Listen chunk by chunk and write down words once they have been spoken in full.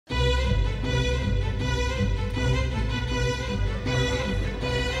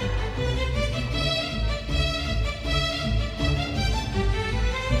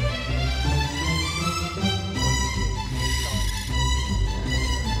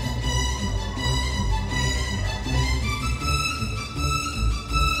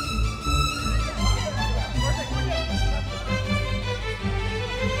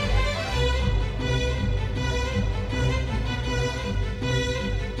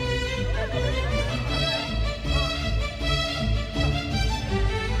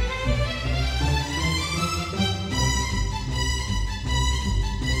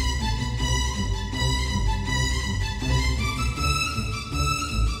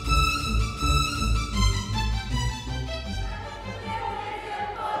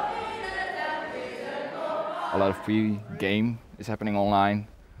lot of pre-game is happening online.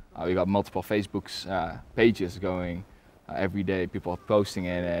 We got multiple Facebook's pages going every day. People are posting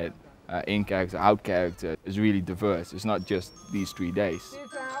in it, in character, out character. It's really diverse. It's not just these 3 days.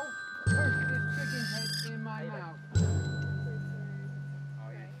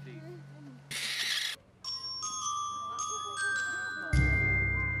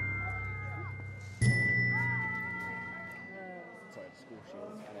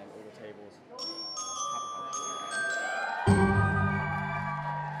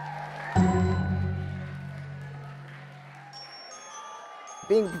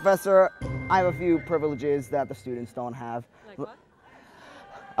 Being a professor, I have a few privileges that the students don't have. Like what?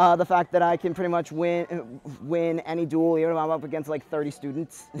 The fact that I can pretty much win any duel, even if I'm up against like 30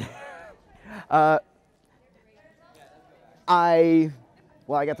 students. I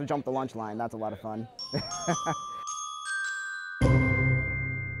get to jump the lunch line. That's a lot of fun.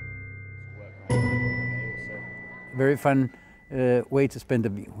 Very fun way to spend a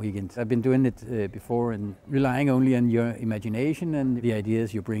weekend. I've been doing it before and relying only on your imagination and the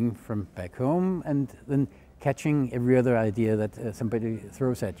ideas you bring from back home, and then catching every other idea that somebody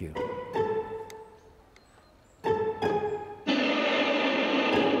throws at you. The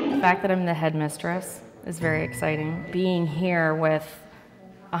fact that I'm the headmistress is very exciting. Being here with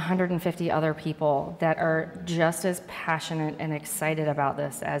 150 other people that are just as passionate and excited about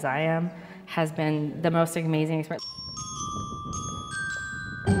this as I am has been the most amazing experience.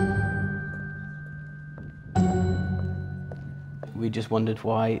 We just wondered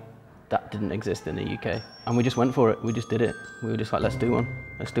why that didn't exist in the UK. And we just went for it, we just did it. We were just like, let's do one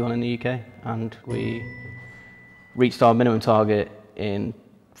in the UK. And we reached our minimum target in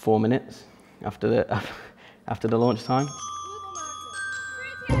 4 minutes after the launch time.